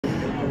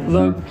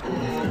Look,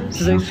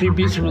 this is actually a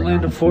beach in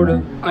Orlando,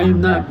 Florida. I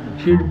am not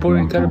here to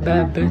boy, got a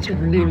bad bitch, and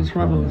her name is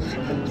Ramos.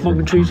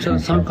 Smoking trees till the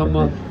sun come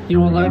up. You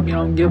don't like me, I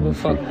don't give a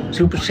fuck.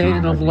 Super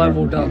Saiyan, I'm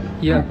leveled up.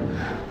 Yeah.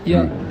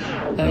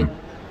 Hey,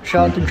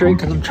 shout out to Drake,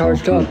 cause I'm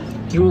charged up.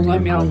 You don't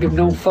like me, I don't give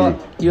no fuck.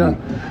 Yeah,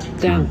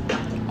 damn.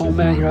 Oh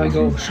man, here I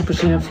go. Super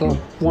Saiyan flow.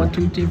 1,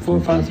 2, 3, 4,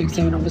 5, 6,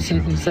 7. I'm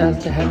ascending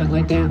fast to heaven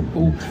like damn.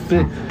 Ooh,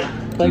 man.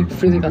 Like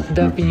freely got the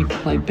death beam.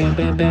 Like bam,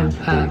 bam, bam.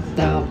 Ha,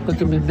 now. Look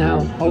at me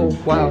now. Oh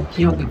wow,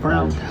 he on the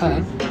ground.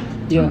 Ha,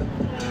 yeah.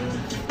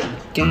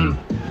 Gang.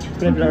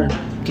 Whatever.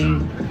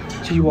 Gang.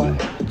 G-Y.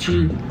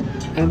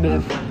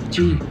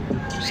 G-M-F-G.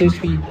 6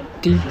 feet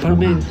deep. Put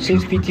him in.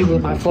 6 feet deep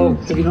with my flow.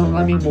 If you don't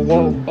let me, well,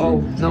 whoa.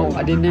 Oh, no.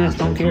 I didn't ask.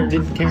 Don't care.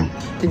 Didn't care.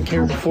 Didn't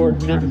care before.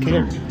 Never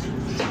cared.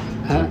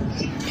 Ha.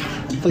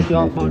 Flick you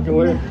off my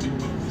underwear.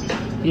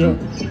 Yeah.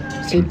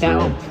 Sit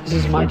down. This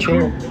is my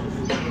chair.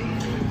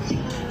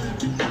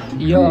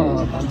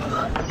 Yeah.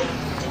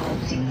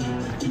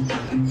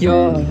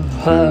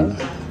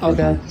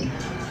 Okay.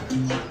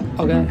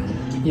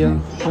 Yeah.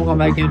 I'm going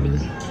back in, man.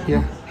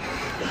 Yeah.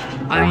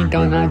 I ain't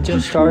done, I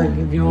just started.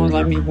 If you don't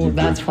let me, well,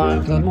 that's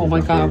fine. Cause oh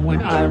my god,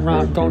 when I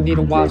rhyme, don't need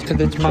a watch,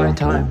 cause it's my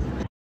time.